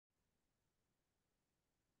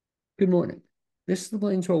Good morning. This is the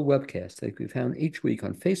BLAINESWORLD webcast that we found each week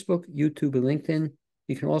on Facebook, YouTube, and LinkedIn.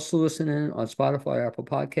 You can also listen in on Spotify, Apple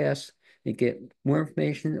Podcasts, and get more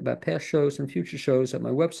information about past shows and future shows at my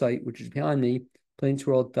website, which is behind me,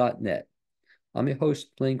 blainesworld.net. I'm your host,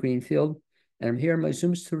 Blaine Greenfield, and I'm here in my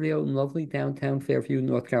Zoom studio in lovely downtown Fairview,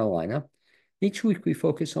 North Carolina. Each week, we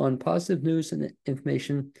focus on positive news and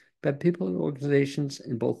information about people and organizations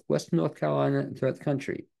in both Western North Carolina and throughout the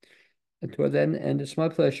country. Until then, and it's my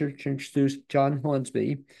pleasure to introduce John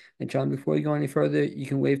Hornsby. And John, before you go any further, you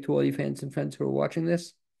can wave to all your fans and friends who are watching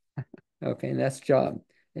this. Okay, and that's John.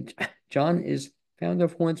 And John is founder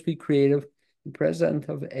of Hornsby Creative and president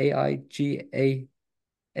of AIGA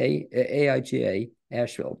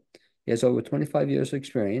Asheville. He has over 25 years of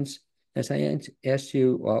experience. As I asked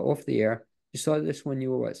you off the air, you started this when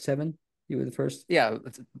you were what, 7? You were the first? Yeah,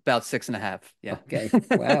 it's about 6.5. Yeah. Okay,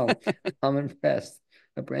 wow, I'm impressed.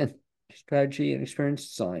 A brand strategy and experience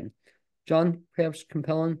design. John crafts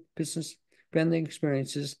compelling business branding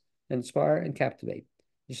experiences that inspire and captivate.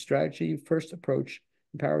 His strategy-first approach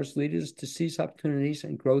empowers leaders to seize opportunities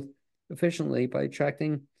and growth efficiently by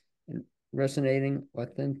attracting and resonating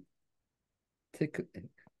authentic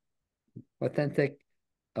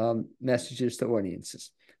messages to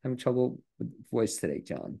audiences. I'm having trouble with voice today,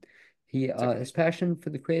 John. His passion for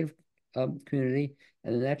the creative community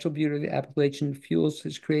and the natural beauty of the Appalachian fuels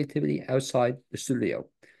his creativity outside the studio.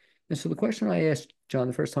 And so the question I asked John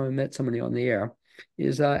the first time I met somebody on the air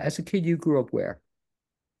is, as a kid, you grew up where?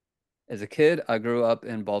 As a kid, I grew up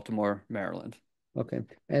in Baltimore, Maryland. Okay.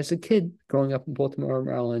 As a kid growing up in Baltimore,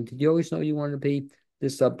 Maryland, did you always know you wanted to be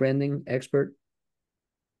this branding expert?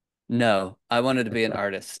 No, I wanted to be an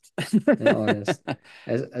artist. An artist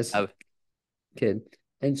as I, a kid.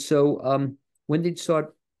 And so when did you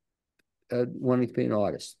start wanting to be an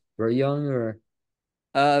artist? Very young or?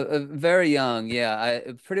 very young, yeah.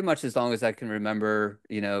 I pretty much as long as I can remember,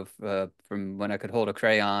 from when I could hold a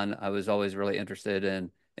crayon, I was always really interested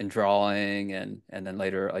in drawing and then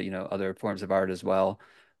later, other forms of art as well.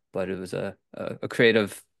 But it was a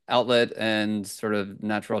creative outlet and sort of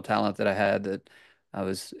natural talent that I had that I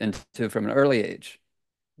was into from an early age.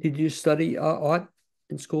 Did you study art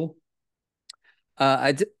in school?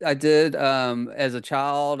 I did. As a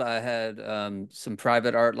child, I had some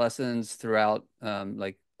private art lessons throughout,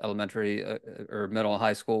 like elementary or middle and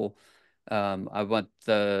high school.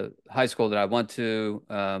 The high school that I went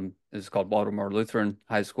to is called Baltimore Lutheran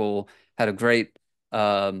High School. Had a great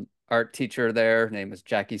art teacher there. Her name was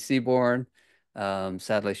Jackie Seaborn.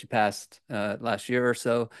 Sadly, she passed last year or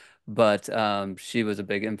so, but she was a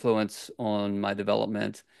big influence on my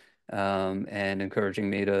development and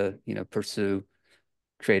encouraging me to, pursue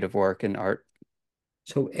creative work and art.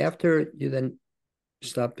 So after you then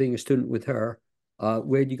stopped being a student with her,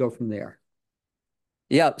 where did you go from there?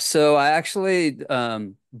 Yeah, so I actually did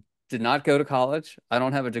not go to college. I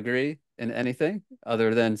don't have a degree in anything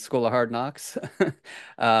other than School of Hard Knocks.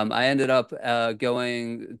 I ended up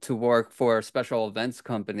going to work for a special events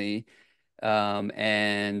company,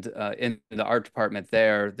 and in the art department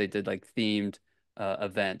there, they did like themed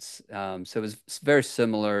events. So it was very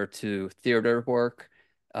similar to theater work,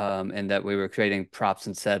 in that we were creating props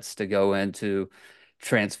and sets to go into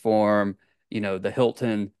transform, the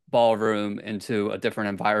Hilton ballroom into a different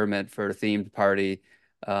environment for a themed party.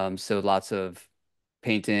 So lots of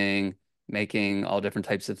painting, making all different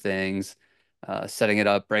types of things, setting it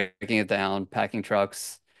up, breaking it down, packing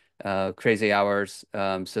trucks, crazy hours.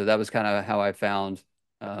 So that was kind of how I found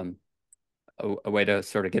a way to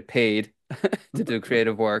sort of get paid to do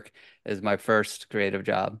creative work as my first creative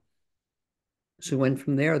job. So we went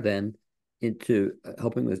from there then into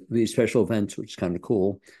helping with these special events, which is kind of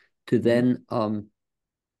cool, to Mhm. then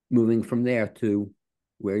moving from there to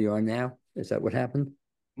where you are now. Is that what happened?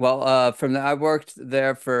 Well, from there, I worked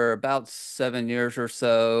there for about 7 years or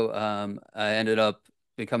so. I ended up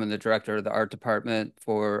becoming the director of the art department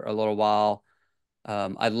for a little while.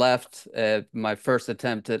 I left my first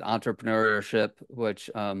attempt at entrepreneurship, which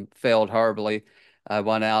failed horribly. I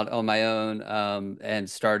went out on my own and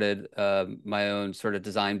started my own sort of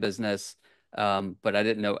design business. But I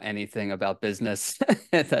didn't know anything about business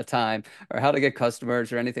at that time or how to get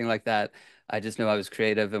customers or anything like that. I just knew I was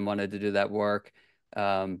creative and wanted to do that work.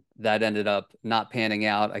 That ended up not panning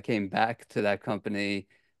out. I came back to that company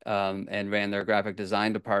and ran their graphic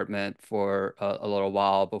design department for a little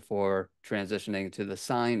while before transitioning to the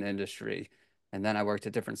sign industry. And then I worked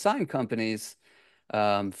at different sign companies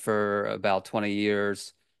for about 20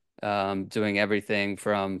 years, doing everything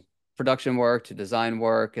from production work to design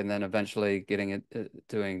work, and then eventually getting it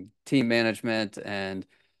doing team management and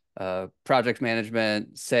project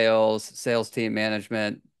management, sales team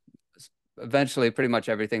management, eventually pretty much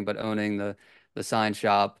everything but owning the sign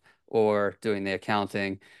shop or doing the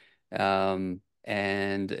accounting. And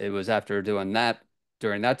it was after doing that,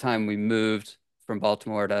 during that time, we moved from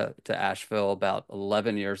Baltimore to Asheville about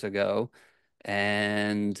 11 years ago.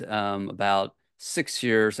 And about 6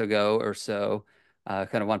 years ago or so,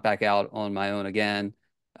 kind of went back out on my own again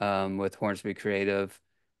with Hornsby Creative.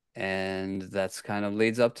 And that's kind of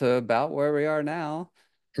leads up to about where we are now.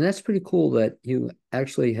 And that's pretty cool that you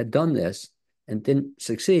actually had done this and didn't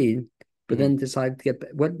succeed, but Mhm. then decided to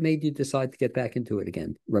get, what made you decide to get back into it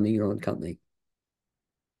again, running your own company?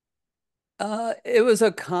 It was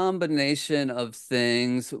a combination of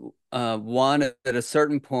things. One, at a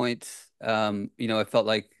certain point, I felt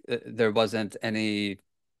like there wasn't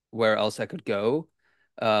anywhere else I could go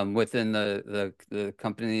within the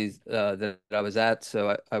companies that I was at.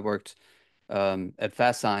 So I worked at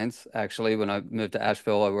Fast Signs actually. When I moved to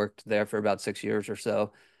Asheville, I worked there for about 6 years or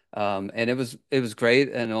so. And it was great.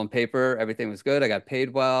 And on paper, everything was good. I got paid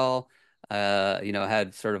well.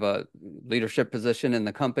 Had sort of a leadership position in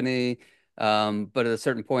the company. But at a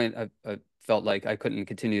certain point, I felt like I couldn't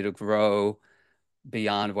continue to grow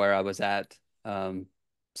beyond where I was at,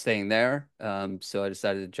 staying there. So I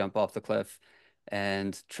decided to jump off the cliff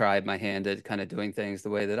and tried my hand at kind of doing things the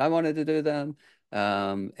way that I wanted to do them,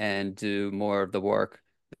 and do more of the work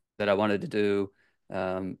that I wanted to do.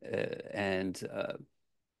 And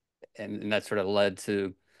that sort of led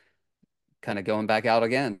to kind of going back out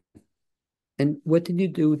again. And what did you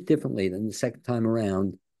do differently than the second time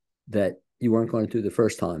around that you weren't going to do the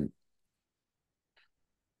first time?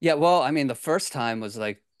 Yeah, well, I mean, the first time was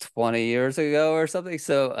like 20 years ago or something.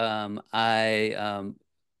 So I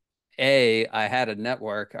had a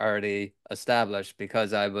network already established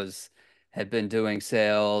because I was had been doing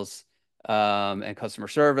sales and customer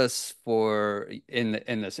service for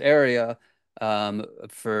in this area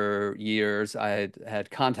for years. I had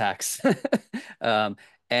contacts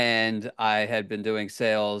and I had been doing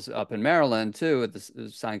sales up in Maryland too at the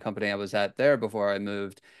sign company I was at there before I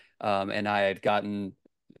moved. And I had gotten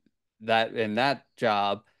that in that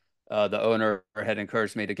job, the owner had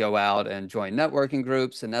encouraged me to go out and join networking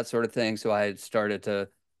groups and that sort of thing. So I had started to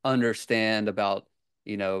understand about,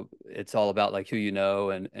 it's all about like who you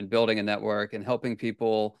know and building a network and helping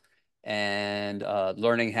people and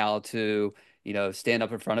learning how to, stand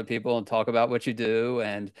up in front of people and talk about what you do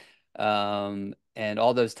and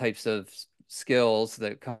all those types of skills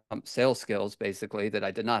that come, sales skills basically that I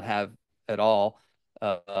did not have at all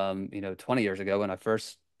 20 years ago when I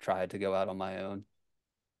first tried to go out on my own.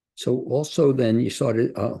 So also then you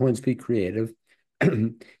started Hornsby Creative.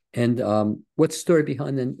 And what's the story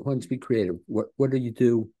behind then Hornsby Creative? What do you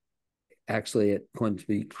do actually at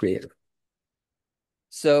Hornsby Creative?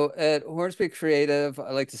 So at Hornsby Creative,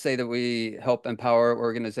 I like to say that we help empower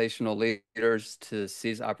organizational leaders to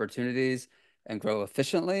seize opportunities and grow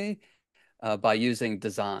efficiently by using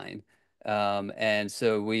design. And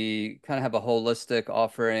so we kind of have a holistic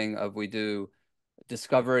offering of we do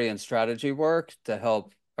discovery and strategy work to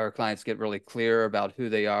help our clients get really clear about who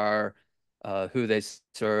they are, who they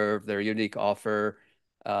serve, their unique offer,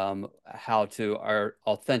 how to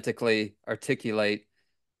authentically articulate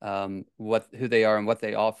what who they are and what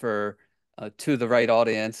they offer to the right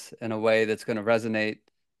audience in a way that's going to resonate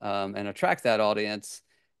and attract that audience.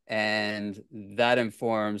 And that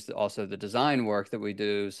informs also the design work that we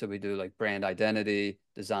do. So we do like brand identity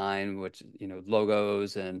design, which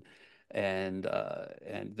logos and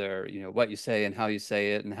their what you say and how you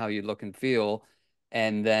say it and how you look and feel.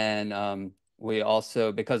 And then we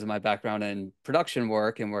also, because of my background in production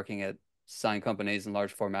work and working at sign companies and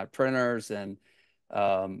large format printers and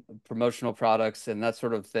promotional products and that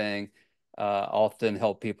sort of thing, often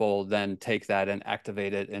help people then take that and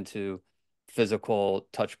activate it into physical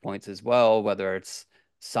touch points as well, whether it's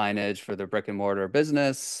signage for their brick and mortar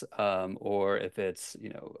business, or if it's,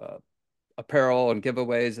 apparel and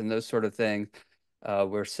giveaways and those sort of things.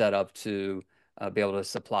 We're set up to be able to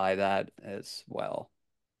supply that as well.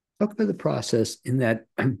 Talk about the process in that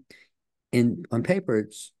in on paper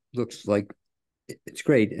it looks like it's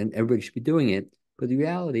great and everybody should be doing it. But the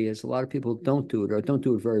reality is a lot of people don't do it or don't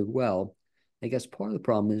do it very well. I guess part of the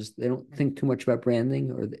problem is they don't think too much about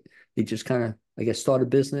branding or they just kind of, I guess, start a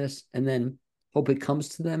business and then hope it comes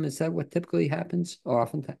to them. Is that what typically happens or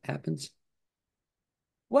often happens?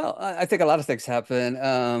 Well, I think a lot of things happen.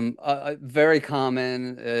 Very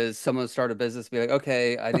common is someone start a business, be like,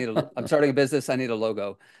 okay, I'm starting a business, I need a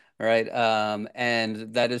logo, right?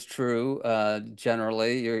 And that is true.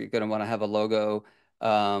 Generally, you're going to want to have a logo,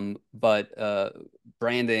 but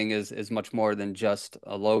branding is much more than just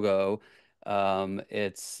a logo.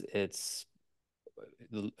 It's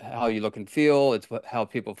how you look and feel. It's how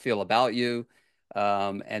people feel about you.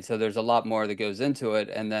 And so there's a lot more that goes into it.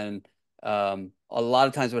 And then a lot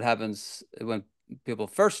of times what happens when people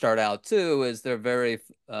first start out too is they're very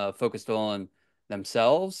focused on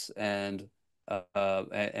themselves and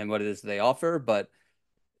what it is they offer. But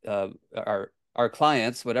uh, our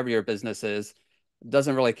clients, whatever your business is,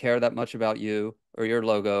 doesn't really care that much about you or your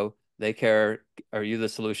logo. They care, are you the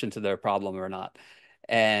solution to their problem or not?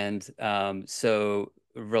 And so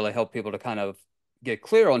really help people to kind of get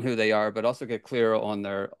clear on who they are, but also get clear on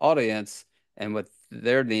their audience and what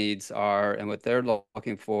their needs are and what they're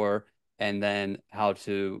looking for, and then how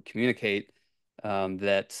to communicate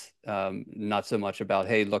that not so much about,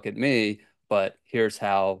 hey, look at me, but here's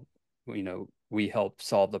how, we help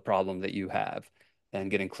solve the problem that you have,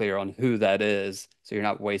 and getting clear on who that is. So you're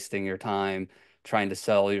not wasting your time trying to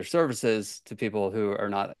sell your services to people who are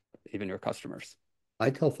not even your customers. I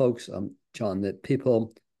tell folks, John, that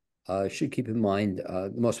people should keep in mind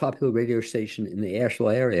the most popular radio station in the Asheville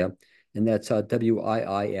area, and that's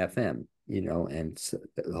WIIFM, and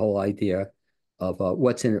the whole idea of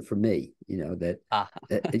what's in it for me, Ah.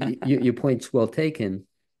 your point's well taken,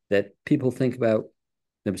 that people think about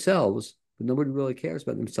themselves, but nobody really cares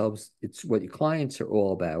about themselves. It's what your clients are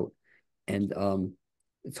all about. And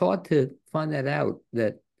it's hard to find that out.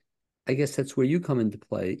 That I guess that's where you come into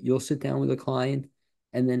play. You'll sit down with a client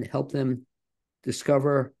and then help them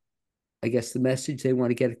discover, I guess, the message they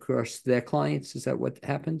want to get across to their clients. Is that what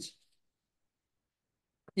happens?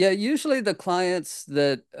 Yeah, usually the clients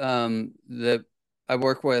that I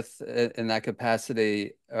work with in that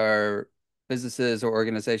capacity are businesses or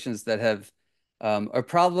organizations that have are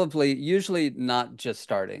probably usually not just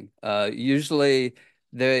starting. Usually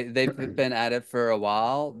they've been at it for a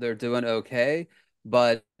while. They're doing okay,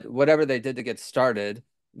 but whatever they did to get started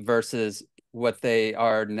versus what they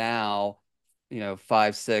are now,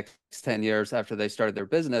 5, 6, 10 years after they started their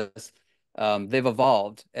business, they've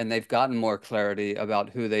evolved and they've gotten more clarity about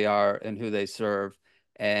who they are and who they serve.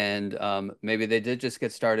 And maybe they did just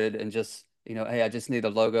get started and just, hey, I just need a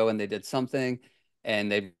logo, and they did something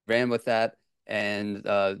and they ran with that, and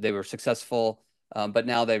they were successful. But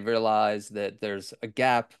now they realize that there's a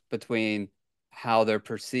gap between how they're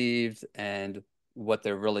perceived and what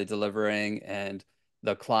they're really delivering. And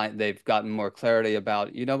the client, they've gotten more clarity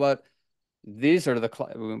about, what, these are the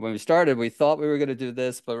when we started, we thought we were going to do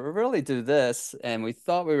this, but we really do this, and we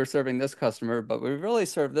thought we were serving this customer, but we really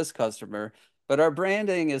serve this customer. But our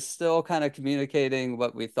branding is still kind of communicating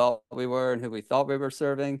what we thought we were and who we thought we were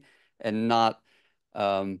serving, and not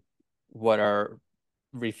um, what our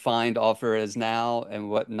refined offer is now, and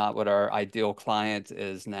not what our ideal client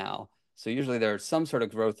is now. So usually there's some sort of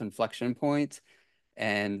growth inflection point,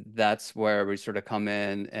 and that's where we sort of come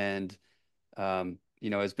in. And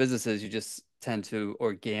as businesses, you just tend to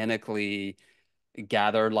organically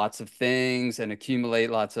gather lots of things and accumulate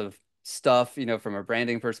lots of stuff, from a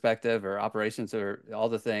branding perspective or operations or all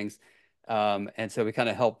the things. And so we kind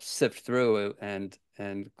of help sift through it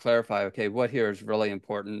and clarify, okay, what here is really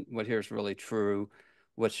important, what here is really true,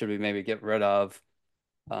 what should we maybe get rid of.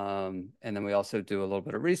 And then we also do a little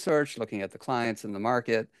bit of research, looking at the clients in the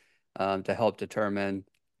market, to help determine,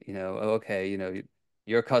 okay,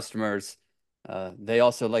 your customers, they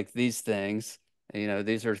also like these things.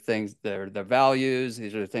 These are things, their values.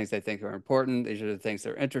 These are the things they think are important. These are the things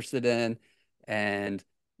they're interested in, and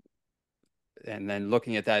then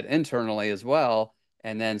looking at that internally as well,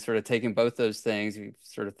 and then sort of taking both those things. You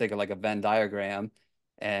sort of think of like a Venn diagram,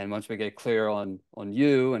 and once we get clear on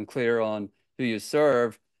you and clear on who you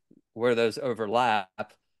serve, where those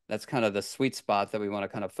overlap, that's kind of the sweet spot that we want to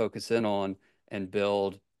kind of focus in on and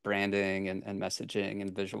build branding and messaging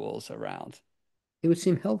and visuals around. It would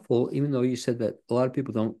seem helpful, even though you said that a lot of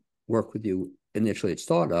people don't work with you initially at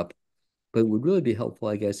startup, but it would really be helpful,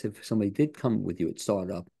 I guess, if somebody did come with you at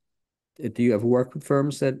startup. Do you ever work with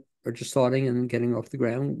firms that are just starting and getting off the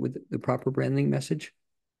ground with the proper branding message?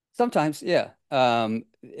 Sometimes, yeah.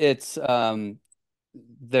 It's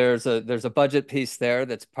there's a budget piece there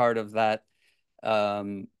that's part of that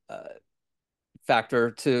um, uh,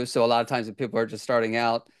 factor too. So a lot of times when people are just starting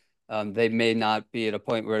out, they may not be at a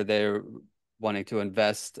point where they're wanting to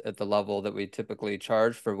invest at the level that we typically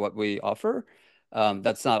charge for what we offer.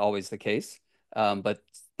 That's not always the case, but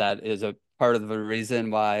that is a part of the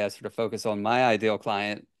reason why I sort of focus on my ideal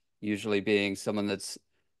client, usually being someone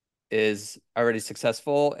is already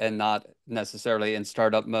successful and not necessarily in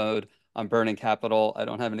startup mode. I'm burning capital. I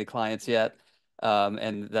don't have any clients yet.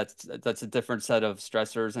 And that's a different set of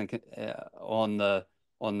stressors and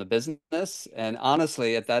on the business. And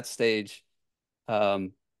honestly, at that stage,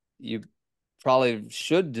 you probably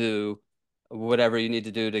should do whatever you need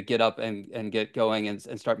to do to get up and get going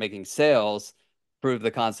and start making sales, prove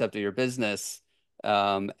the concept of your business,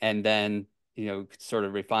 and then sort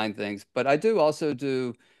of refine things. But I do also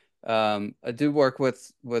do I do work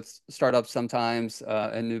with startups sometimes,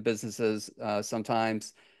 and new businesses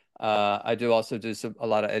sometimes. I do also do a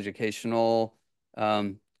lot of educational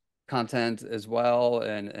um, content as well,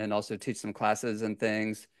 and also teach some classes and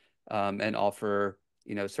things, and offer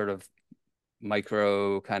sort of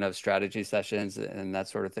micro kind of strategy sessions and that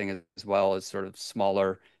sort of thing, as well as sort of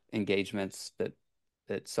smaller engagements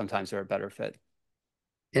that sometimes are a better fit.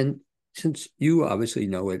 And since you obviously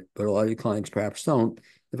know it, but a lot of your clients perhaps don't,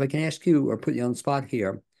 if I can ask you or put you on the spot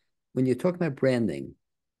here, when you're talking about branding,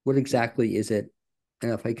 what exactly is it?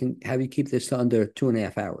 And if I can have you keep this to under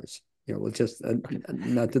 2.5 hours, we'll just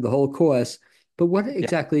not do the whole course, but what Yeah.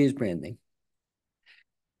 exactly is branding?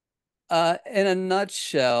 In a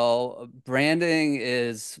nutshell, branding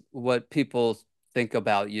is what people think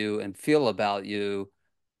about you and feel about you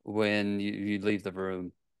when you leave the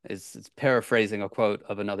room. It's paraphrasing a quote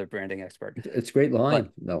of another branding expert. It's a great But line.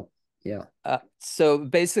 No, yeah, so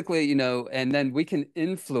basically, and then we can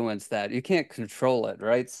influence that. You can't control it,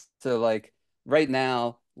 right? So like right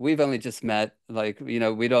now, we've only just met, like, we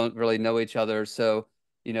don't really know each other. So,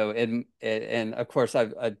 and of course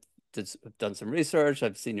I've done some research.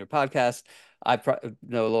 I've seen your podcast. I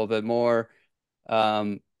know a little bit more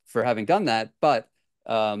for having done that. But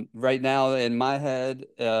right now in my head,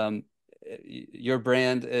 your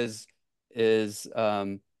brand is there's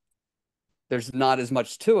not as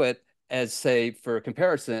much to it as, say, for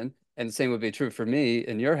comparison, and the same would be true for me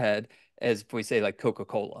in your head, as if we say like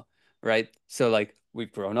Coca-Cola, right? So like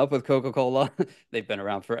we've grown up with Coca-Cola. They've been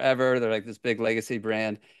around forever. They're like this big legacy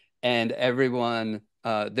brand, and everyone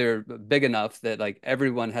they're big enough that like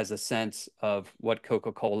everyone has a sense of what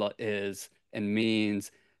Coca-Cola is and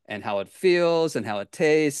means and how it feels and how it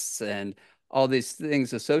tastes and all these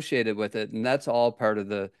things associated with it. And that's all part of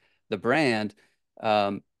the brand.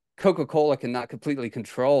 Um, Coca-Cola cannot completely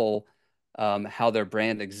control how their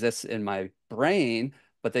brand exists in my brain,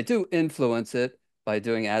 but they do influence it by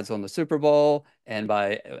doing ads on the Super Bowl and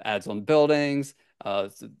by ads on buildings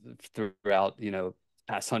throughout,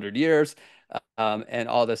 past 100 years, and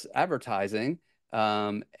all this advertising.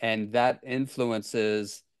 And that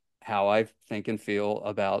influences how I think and feel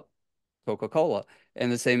about Coca-Cola.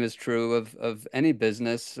 And the same is true of any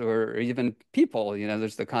business or even people.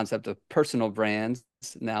 There's the concept of personal brands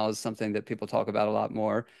now is something that people talk about a lot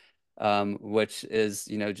more, which is,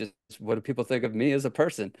 just what do people think of me as a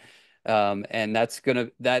person? And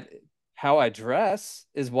that how I dress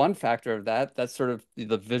is one factor of that. That's sort of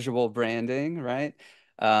the visual branding, right?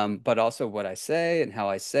 But also what I say and how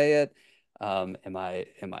I say it. Am I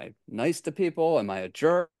nice to people? Am I a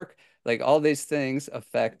jerk? Like all these things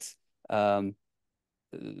affect um,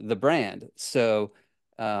 the brand. So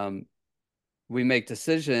um, we make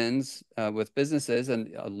decisions with businesses,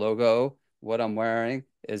 and a logo, what I'm wearing,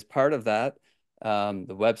 is part of that. The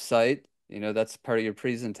website, that's part of your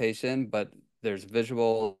presentation, but there's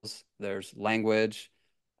visuals, there's language,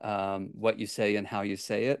 what you say and how you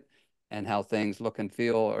say it, and how things look and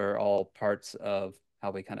feel are all parts of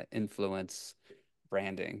how we kind of influence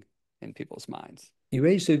branding in people's minds. you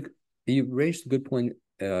raised a you raised a good point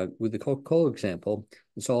with the Coca-Cola example.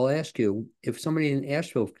 And so I'll ask you, if somebody in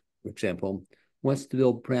Asheville, for example, wants to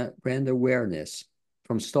build brand awareness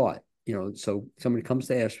from start, so somebody comes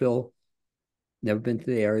to Asheville, never been to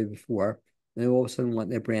the area before, and they all of a sudden want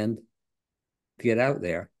their brand to get out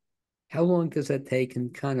there. How long does that take?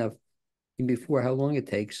 And kind of before how long it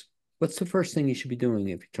takes, what's the first thing you should be doing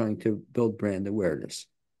if you're trying to build brand awareness?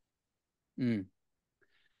 Mm.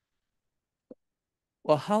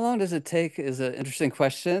 Well, how long does it take is an interesting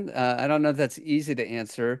question. I don't know if that's easy to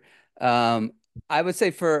answer. Um, I would say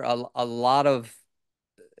for a lot of,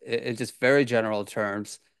 in just very general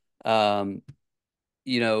terms, um,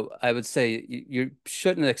 I would say you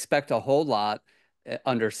shouldn't expect a whole lot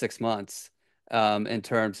under 6 months, in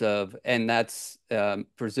terms of, and that's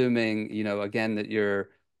presuming, again, that you're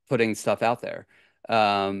putting stuff out there.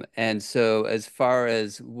 And so as far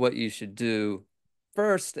as what you should do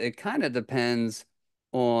first, it kind of depends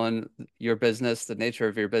on your business, the nature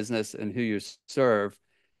of your business, and who you serve.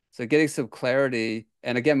 So getting some clarity,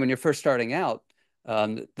 and again, when you're first starting out,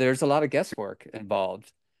 there's a lot of guesswork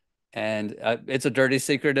involved. And it's a dirty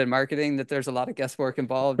secret in marketing that there's a lot of guesswork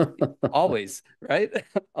involved always, right?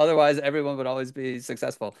 Otherwise, everyone would always be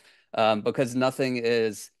successful, because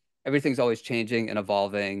everything's always changing and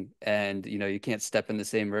evolving. And, you can't step in the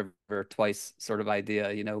same river twice sort of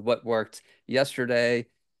idea. What worked yesterday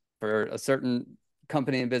for a certain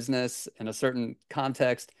company and business in a certain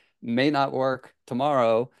context may not work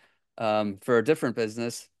tomorrow for a different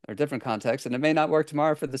business or different context, and it may not work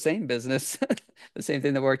tomorrow for the same business, the same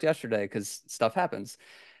thing that worked yesterday because stuff happens.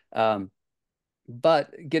 Um,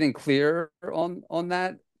 but getting clear on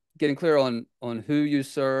that, getting clear on who you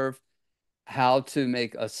serve, how to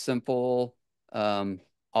make a simple um,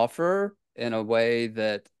 offer in a way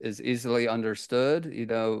that is easily understood.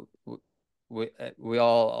 We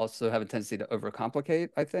all also have a tendency to overcomplicate,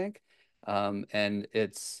 I think. And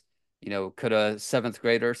it's, could a seventh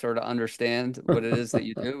grader sort of understand what it is that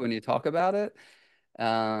you do when you talk about it?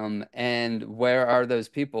 And where are those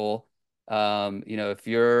people? If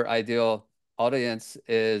your ideal audience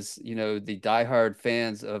is, the diehard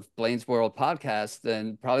fans of Blaine's World podcast,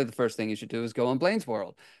 then probably the first thing you should do is go on Blaine's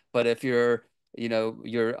World. But if your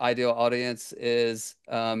ideal audience is,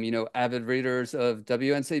 avid readers of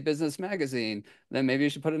WNC Business Magazine, then maybe you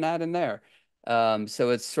should put an ad in there. So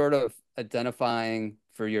it's sort of identifying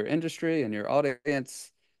for your industry and your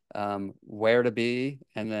audience, where to be,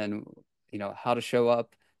 and then how to show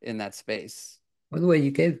up in that space. By the way,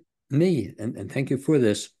 you gave me, and thank you for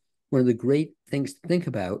this, one of the great things to think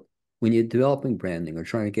about when you're developing branding or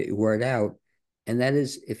trying to get your word out. And that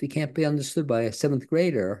is, if it can't be understood by a seventh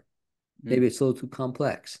grader, maybe it's a little too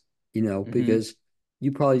complex, Mm-hmm. because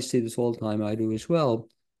you probably see this all the time. I do as well.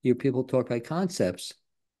 You hear people talk about concepts,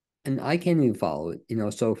 and I can't even follow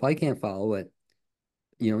it, So if I can't follow it,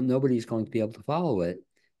 nobody's going to be able to follow it.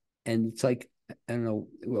 And it's like, I don't know,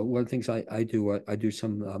 one of the things I do, I do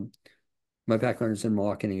some my background is in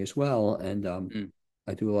marketing as well, and Mm.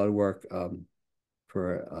 I do a lot of work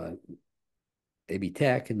for AB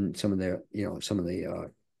Tech and some of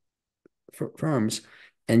the firms,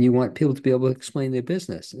 and you want people to be able to explain their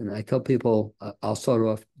business. And I tell people, I'll start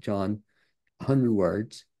off, John, 100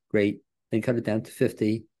 words, great, then cut it down to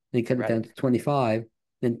 50, then cut it Right. down to 25,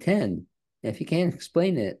 then 10. And if you can't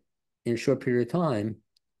explain it in a short period of time,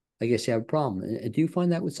 I guess you have a problem. And do you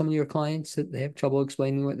find that with some of your clients that they have trouble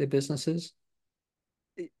explaining what their business is?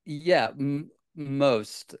 Yeah,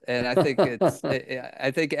 most. And I think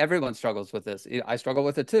I think everyone struggles with this. I struggle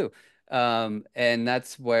with it too. And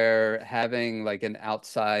that's where having like an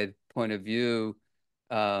outside point of view,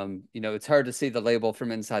 it's hard to see the label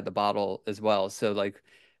from inside the bottle as well. So like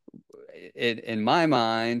in my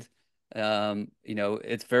mind,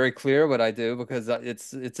 it's very clear what I do because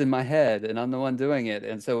it's in my head and I'm the one doing it.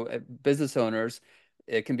 And so business owners,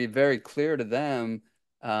 it can be very clear to them,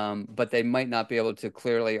 but they might not be able to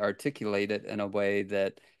clearly articulate it in a way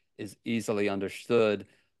that is easily understood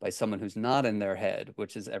by someone who's not in their head,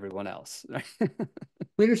 which is everyone else.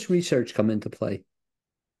 Where does research come into play?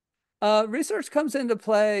 Research comes into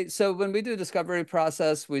play. So when we do discovery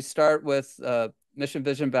process, we start with mission,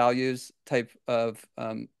 vision, values type of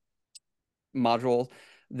module.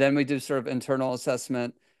 Then we do sort of internal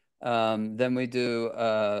assessment. Then we do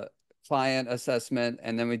client assessment,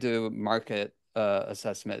 and then we do market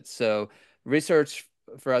assessment. So research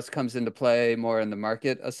for us comes into play more in the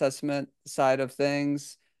market assessment side of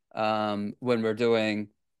things when we're doing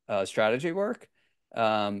strategy work.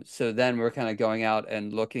 So then we're kind of going out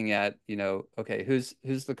and looking at, okay, who's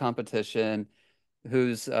the competition?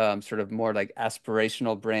 Who's sort of more like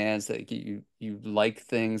aspirational brands that you like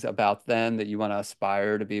things about them that you want to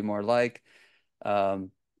aspire to be more like.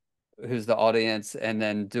 Um, who's the audience, and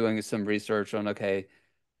then doing some research on okay,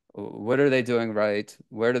 what are they doing right?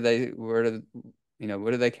 What do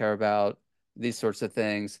they care about? These sorts of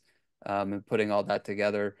things, and putting all that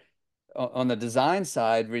together on the design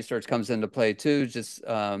side, research comes into play too, just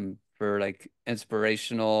for like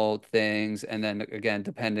inspirational things. And then again,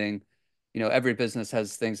 depending, every business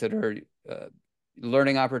has things that are uh,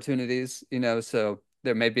 learning opportunities, so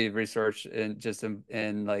there may be research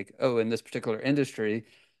in like, oh, in this particular industry,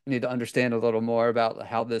 you need to understand a little more about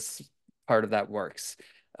how this part of that works.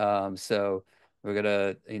 So we're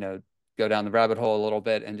gonna, go down the rabbit hole a little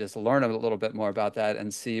bit and just learn a little bit more about that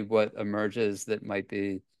and see what emerges that might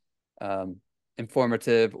be um,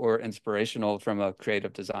 informative or inspirational from a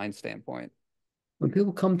creative design standpoint. When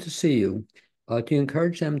people come to see you, do you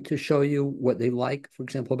encourage them to show you what they like, for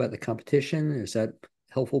example, about the competition? Is that a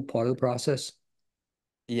helpful part of the process?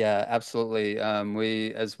 Yeah, absolutely.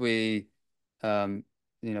 As we, um,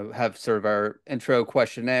 have sort of our intro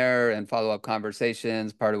questionnaire and follow-up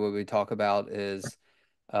conversations. Part of what we talk about is,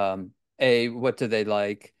 what do they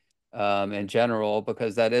like, in general,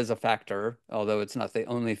 because that is a factor, although it's not the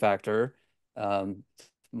only factor.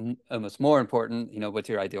 Almost more important, what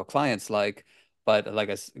your ideal clients like. But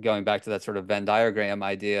like going back to that sort of Venn diagram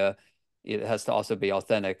idea, it has to also be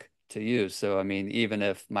authentic to you. So, I mean, even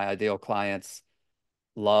if my ideal clients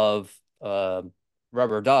love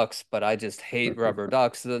rubber ducks, but I just hate rubber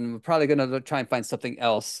ducks, then we're probably going to try and find something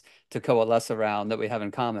else to coalesce around that we have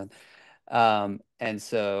in common. And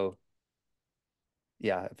so,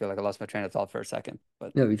 yeah, I feel like I lost my train of thought for a second,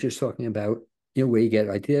 but No, you're just talking about, where you get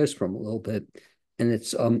ideas from a little bit. And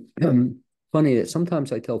it's funny that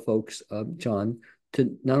sometimes I tell folks, John,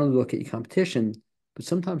 to not only look at your competition, but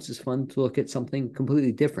sometimes it's fun to look at something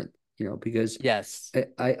completely different, because yes.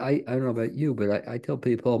 I don't know about you, but I tell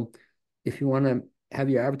people, if you want to have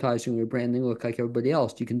your advertising or your branding look like everybody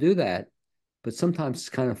else, you can do that. But sometimes it's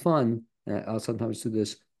kind of fun, and I'll sometimes do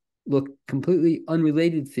this, look completely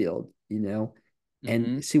unrelated field, and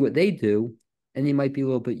Hmm. see what they do, and you might be a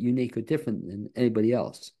little bit unique or different than anybody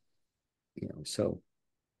else, So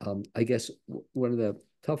I guess one of the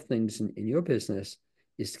tough things in your business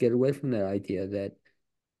is to get away from that idea that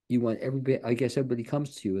you want everybody, I guess everybody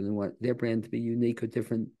comes to you and they want their brand to be unique or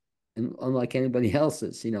different and unlike anybody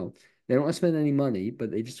else's, They don't want to spend any money,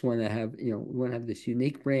 but they just want to have, we want to have this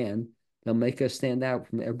unique brand that'll make us stand out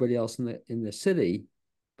from everybody else in the city,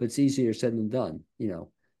 but it's easier said than done,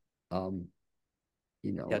 Um,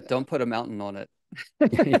 you Yeah, know, don't put a mountain on it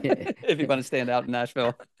if you it, want to stand out in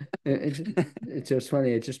Nashville. it's just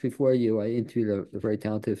funny. Just before you, I interviewed a very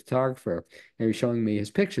talented photographer, and he was showing me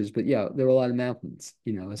his pictures. But yeah, there were a lot of mountains,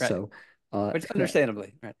 Right. So, uh, Which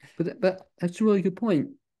understandably, right. but that's a really good point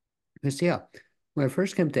because yeah, when I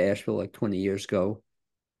first came to Asheville like 20 years ago,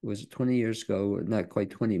 was it 20 years ago? Not quite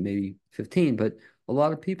 20, maybe 15. But a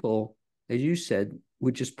lot of people, as you said,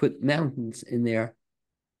 would just put mountains in there,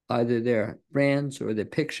 either their brands or their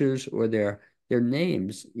pictures or their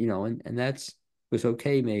names, and that's was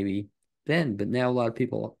okay maybe then, but now a lot of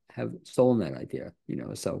people have stolen that idea,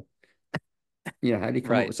 So, how do you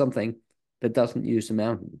come up Right. with something that doesn't use a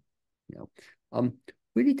mountain? You know, um,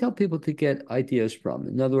 where do you tell people to get ideas from?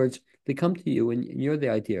 In other words, they come to you and you're the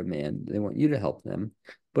idea man. They want you to help them,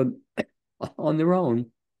 but on their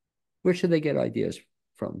own, where should they get ideas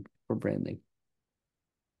from for branding?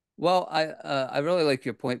 Well, I really like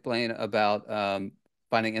your point, Blaine, about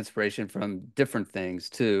finding inspiration from different things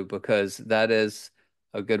too, because that is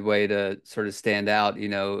a good way to sort of stand out.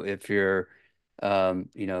 If you're,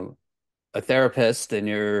 a therapist and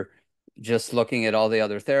you're just looking at all the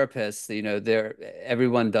other therapists, there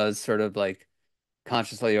everyone does sort of like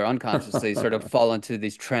consciously or unconsciously sort of fall into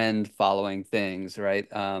these trend following things, right?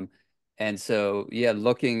 And so, yeah,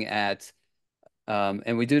 looking at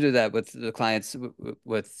and we do that with the clients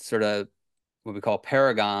with sort of what we call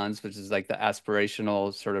paragons, which is like the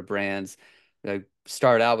aspirational sort of brands. They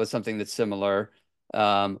start out with something that's similar,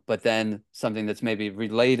 but then something that's maybe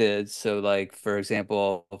related. So, like for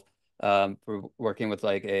example, we're working with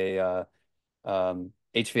like a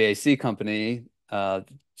HVAC company.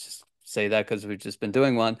 Just say that because we've just been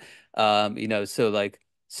doing one. So like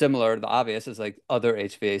similar, the obvious is like other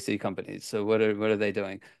HVAC companies. So what are they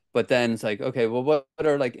doing? But then it's like, okay, well, what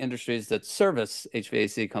are like industries that service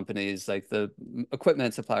HVAC companies, like the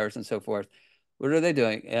equipment suppliers and so forth? What are they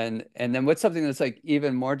doing? And then what's something that's like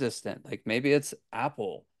even more distant? Like maybe it's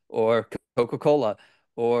Apple or Coca-Cola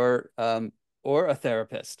or or a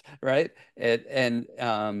therapist, right? And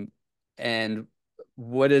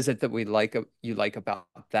what is it that you like about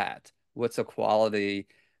that? What's a quality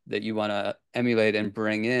that you want to emulate and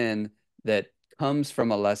bring in that comes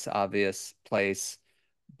from a less obvious place,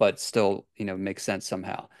 but still, makes sense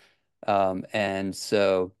somehow? And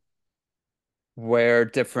so where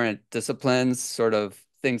different disciplines, sort of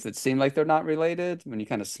things that seem like they're not related, when you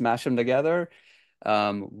kind of smash them together,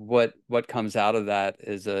 what comes out of that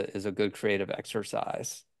is a good creative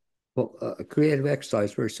exercise. Well, a creative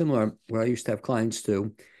exercise very similar, where I used to have clients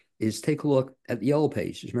do, is take a look at the yellow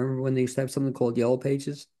pages. Remember when they used to have something called yellow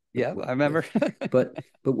pages? Yeah, I Yeah. remember. But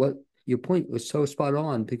what your point was so spot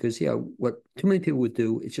on because yeah, what too many people would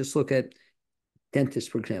do is just look at dentists,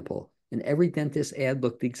 for example, and every dentist ad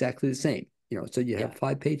looked exactly the same. So you have Yeah,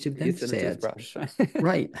 5 pages of teeth and dentist a ads. toothbrush.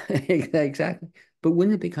 Right. Exactly. But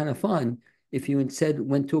wouldn't it be kind of fun if you instead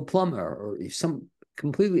went to a plumber or some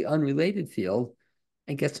completely unrelated field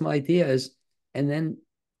and get some ideas? And then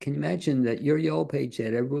can you imagine that your yellow page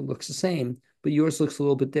ad, everyone looks the same, but yours looks a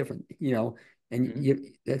little bit different, and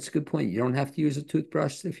Mhm. that's a good point. You don't have to use a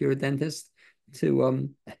toothbrush if you're a dentist to,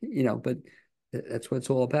 but that's what it's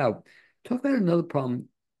all about. Talk about another problem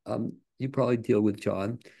you probably deal with,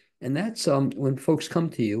 John, and that's when folks come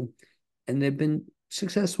to you and they've been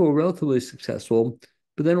successful, relatively successful,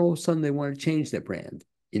 but then all of a sudden they want to change their brand,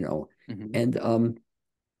 Mhm. and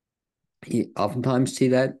you oftentimes see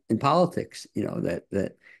that in politics,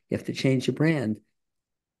 that you have to change your brand.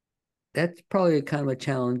 That's probably a kind of a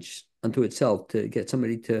challenge unto itself to get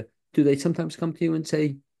somebody to. Do they sometimes come to you and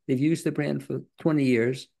say they've used the brand for 20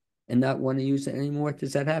 years and not want to use it anymore.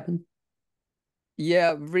 Does that happen?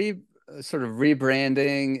 Yeah, re sort of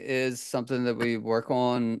rebranding is something that we work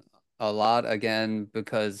on a lot again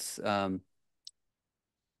because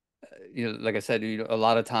like I said, a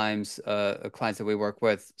lot of times clients that we work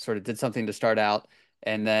with sort of did something to start out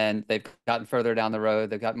and then they've gotten further down the road,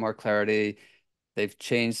 they've got more clarity, they've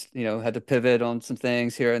changed, had to pivot on some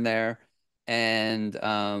things here and there. And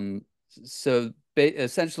so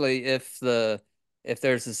essentially if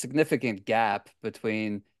there's a significant gap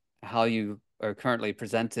between how you are currently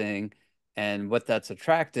presenting and what that's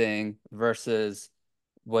attracting versus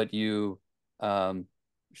what you um,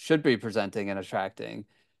 should be presenting and attracting,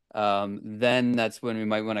 then that's when we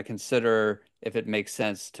might want to consider if it makes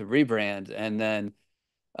sense to rebrand. And then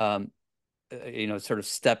um, sort of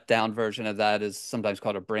step down version of that is sometimes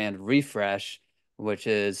called a brand refresh, which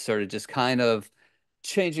is sort of just kind of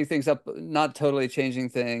changing things up, not totally changing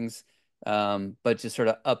things, but just sort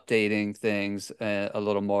of updating things a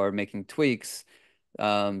little more, making tweaks.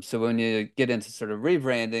 So when you get into sort of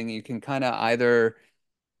rebranding, you can kind of either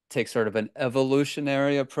take sort of an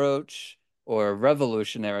evolutionary approach or a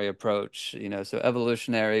revolutionary approach. So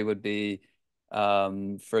evolutionary would be,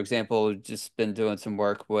 for example, just been doing some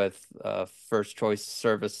work with First Choice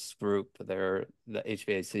Service Group. They're the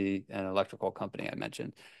HVAC and electrical company I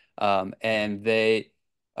mentioned. And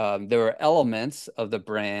there were elements of the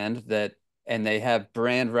brand and they have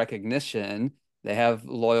brand recognition, they have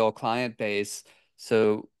loyal client base.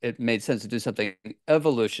 So it made sense to do something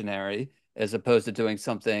evolutionary as opposed to doing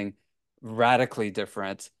something radically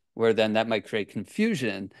different, where then that might create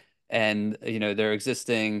confusion. And their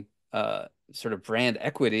existing sort of brand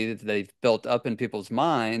equity that they've built up in people's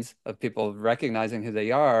minds of people recognizing who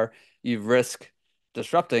they are, you risk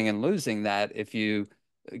disrupting and losing that if you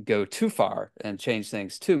go too far and change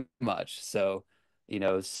things too much. So,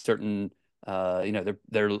 certain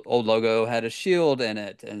their old logo had a shield in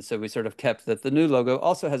it, and so we sort of kept that the new logo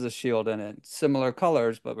also has a shield in it, similar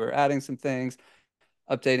colors, but we're adding some things,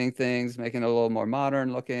 updating things, making it a little more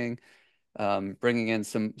modern looking, bringing in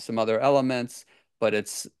some other elements, but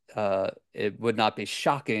it would not be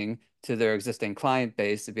shocking to their existing client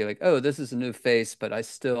base to be like, oh, this is a new face, but I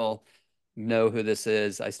still know who this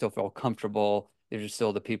is. I still feel comfortable. These are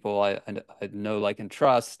still the people I know, like, and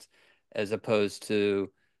trust, as opposed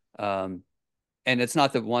to, um, and it's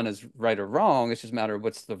not that one is right or wrong. It's just a matter of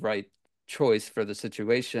what's the right choice for the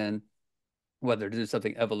situation, whether to do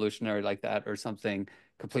something evolutionary like that or something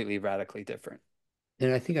completely radically different.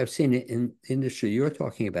 And I think I've seen it in the industry you're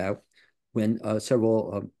talking about when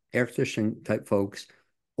several air conditioning type folks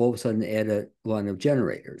all of a sudden add a line of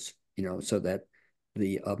generators, so that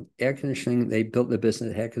the air conditioning, they built the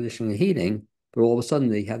business air conditioning and heating, but all of a sudden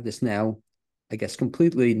they have this now, I guess,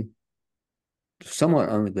 completely somewhat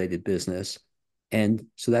unrelated business. And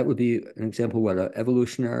so that would be an example of what a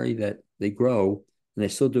evolutionary that they grow and they're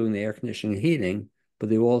still doing the air conditioning and heating, but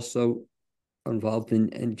they also are involved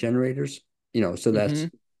in generators, so Hmm.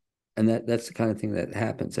 that's the kind of thing that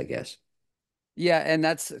happens, I guess. Yeah, and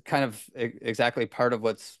that's kind of exactly part of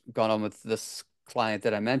what's gone on with this client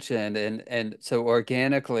that I mentioned. And so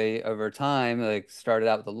organically over time, like, started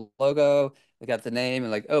out with the logo, they got the name,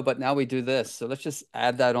 and like, oh, but now we do this. So let's just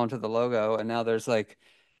add that onto the logo. And now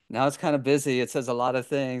it's kind of busy. It says a lot of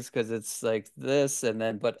things because it's like this and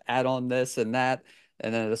then but add on this and that.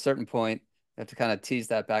 And then at a certain point, you have to kind of tease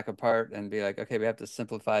that back apart and be like, okay, we have to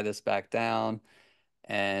simplify this back down.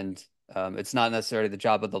 And it's not necessarily the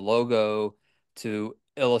job of the logo to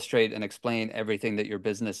illustrate and explain everything that your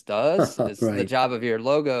business does. It's the Right. job of your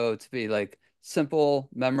logo to be like simple,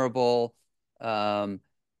 memorable, um,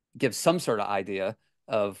 give some sort of idea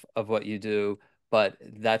of what you do. But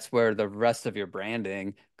that's where the rest of your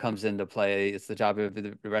branding comes into play. It's the job of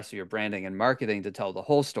the rest of your branding and marketing to tell the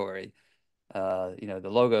whole story. The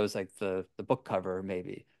logo is like the book cover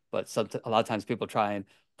maybe, but a lot of times people try and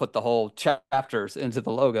put the whole chapters into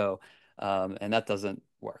the logo, and that doesn't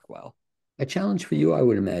work well. A challenge for you, I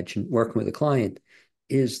would imagine, working with a client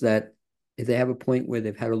is that if they have a point where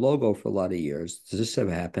they've had a logo for a lot of years, does this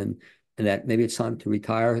ever happen? And that maybe it's time to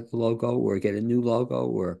retire the logo or get a new logo,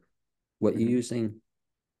 or what you're Mhm. using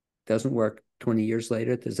doesn't work 20 years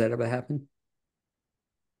later. Does that ever happen?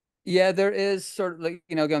 Yeah, there is sort of, like,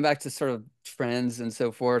 going back to sort of trends and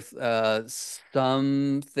so forth.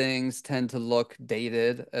 Some things tend to look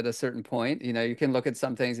dated at a certain point. You can look at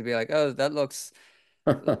some things and be like, oh, that looks,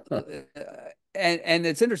 and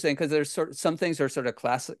it's interesting because there's some things are sort of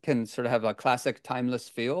classic, can sort of have a classic timeless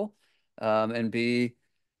feel, and be,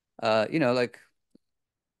 like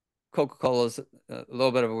Coca-Cola is a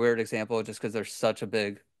little bit of a weird example just because they're such a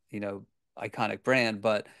big, you know, iconic brand,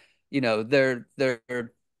 but they're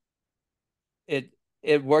it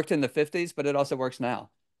it worked in the 50s, but it also works now,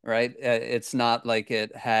 right? It's not like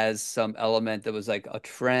it has some element that was like a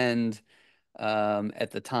trend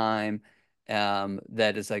at the time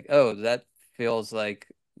that is like, oh, that feels like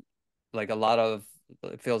a lot of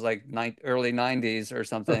it feels like early 90s or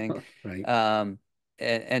something. Right. Um,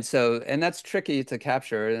 and that's tricky to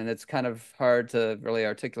capture, and it's kind of hard to really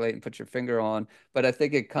articulate and put your finger on. But I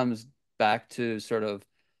think it comes back to sort of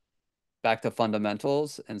back to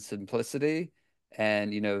fundamentals and simplicity,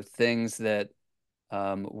 and things that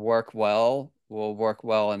work well will work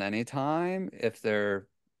well in any time if they're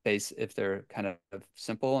kind of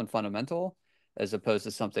simple and fundamental, as opposed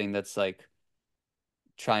to something that's like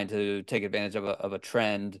trying to take advantage of a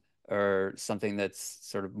trend or something that's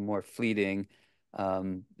sort of more fleeting,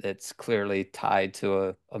 that's clearly tied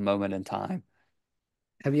to a moment in time.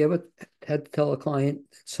 Have you ever had to tell a client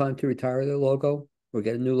it's time to retire their logo or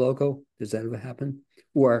get a new logo? Does that ever happen?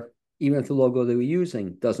 Or even if the logo they were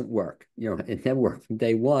using doesn't work, it never worked from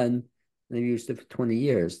day one, and they've used it for 20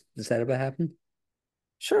 years. Does that ever happen?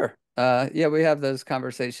 Sure. Yeah, we have those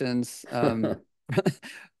conversations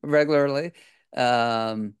regularly.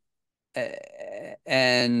 Um,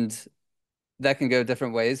 and that can go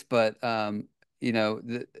different ways, but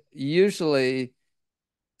usually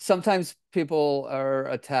sometimes people are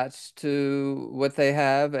attached to what they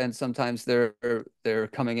have, and sometimes they're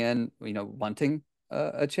coming in, wanting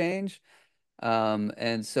a change.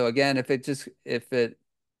 And so again, if it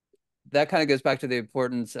that kind of goes back to the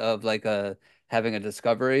importance of like a having a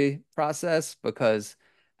discovery process, because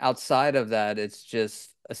outside of that, it's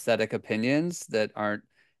just aesthetic opinions that aren't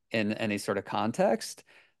in any sort of context.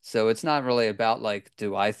 So it's not really about like,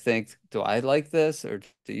 do I like this or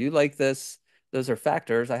do you like this? Those are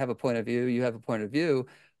factors. I have a point of view, you have a point of view,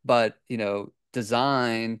 but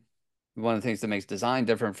design, one of the things that makes design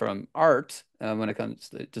different from art when it comes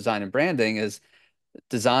to design and branding is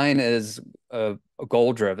design is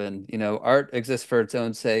goal driven. Art exists for its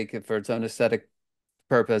own sake, for its own aesthetic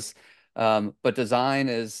purpose, but design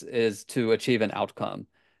is to achieve an outcome.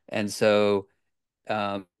 And so,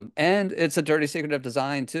 um, and it's a dirty secret of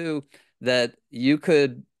design too, that you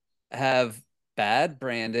could have bad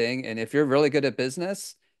branding, and if you're really good at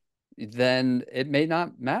business, then it may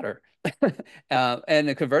not matter.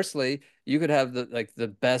 And conversely, you could have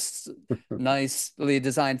the best, nicely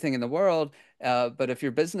designed thing in the world, but if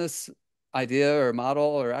your business idea or model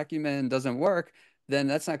or acumen doesn't work, then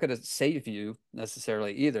that's not going to save you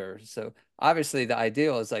necessarily either. So obviously, the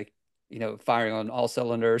ideal is like firing on all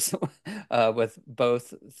cylinders with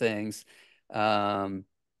both things. Um,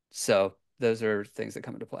 so those are things that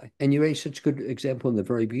come into play. And you raised such a good example in the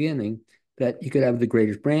very beginning that you could have the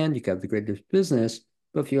greatest brand, you could have the greatest business,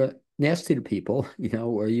 but if you're nasty to people,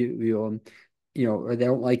 or or they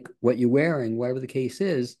don't like what you're wearing, whatever the case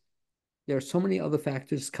is, there are so many other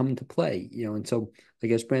factors come into play, and so I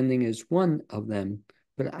guess branding is one of them,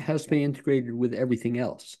 but it has to be integrated with everything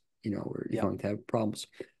else, or you're Yeah. going to have problems.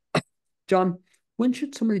 John, when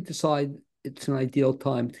should somebody decide it's an ideal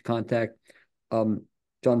time to contact um,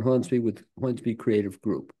 John Hornsby with Hornsby Creative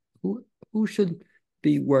Group? Who should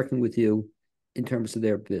be working with you in terms of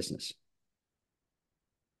their business?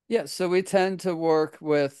 Yeah, so we tend to work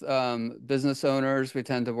with business owners. We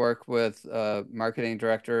tend to work with marketing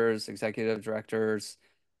directors, executive directors,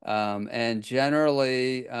 and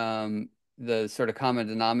generally the sort of common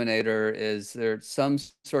denominator is there's some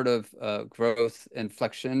sort of growth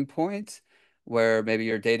inflection point where maybe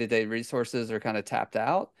your day-to-day resources are kind of tapped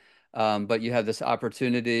out, but you have this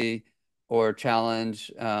opportunity or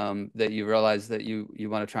challenge that you realize that you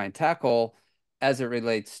want to try and tackle as it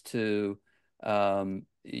relates to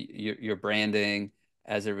your branding,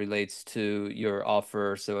 as it relates to your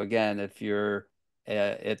offer. So again, if you're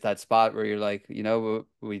at that spot where you're like,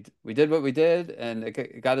 we did what we did and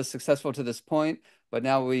it got us successful to this point, but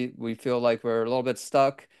now we feel like we're a little bit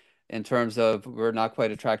stuck in terms of we're not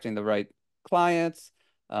quite attracting the right clients,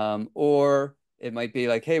 or it might be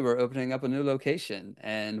like, hey, we're opening up a new location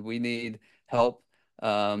and we need help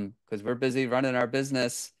because we're busy running our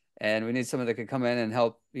business and we need someone that can come in and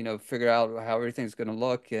help, figure out how everything's going to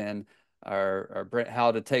look and our brand,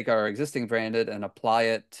 how to take our existing branded and apply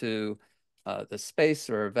it to the space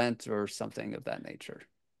or event or something of that nature.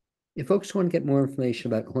 If folks want to get more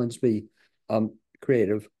information about Hornsby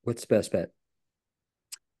Creative, what's the best bet?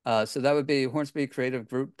 So that would be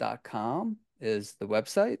hornsbycreativegroup.com is the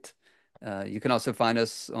website. You can also find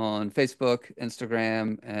us on Facebook,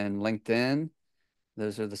 Instagram, and LinkedIn.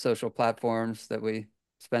 Those are the social platforms that we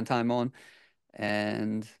spend time on.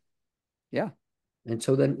 And yeah. And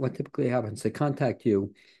so then what typically happens? They contact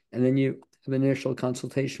you, and then have an initial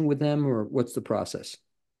consultation with them, or what's the process?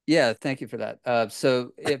 Yeah, thank you for that.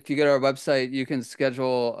 So if you go to our website, you can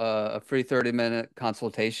schedule a free 30-minute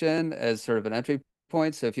consultation as sort of an entry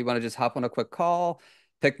point. So if you want to just hop on a quick call,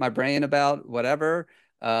 pick my brain about whatever,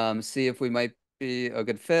 see if we might be a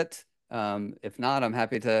good fit. If not, I'm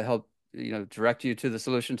happy to help, direct you to the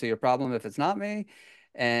solution to your problem if it's not me.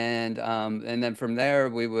 And then from there,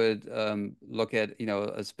 we would look at,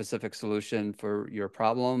 a specific solution for your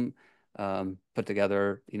problem, put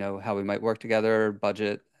together, how we might work together,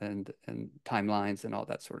 budget and timelines and all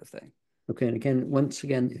that sort of thing. Okay, and again, once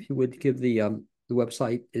again, if you would give the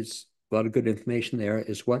website, is a lot of good information there.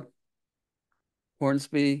 Is what?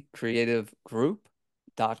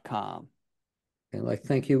 HornsbyCreativeGroup.com. And like,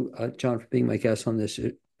 thank you, John, for being my guest on this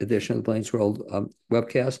edition of the Blaine's World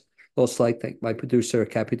webcast. Also, like, thank my producer,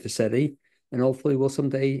 Cappy Tassetti, and hopefully we'll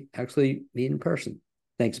someday actually meet in person.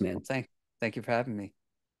 Thanks, man. Well, thank you for having me.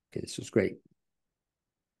 Okay, this was great.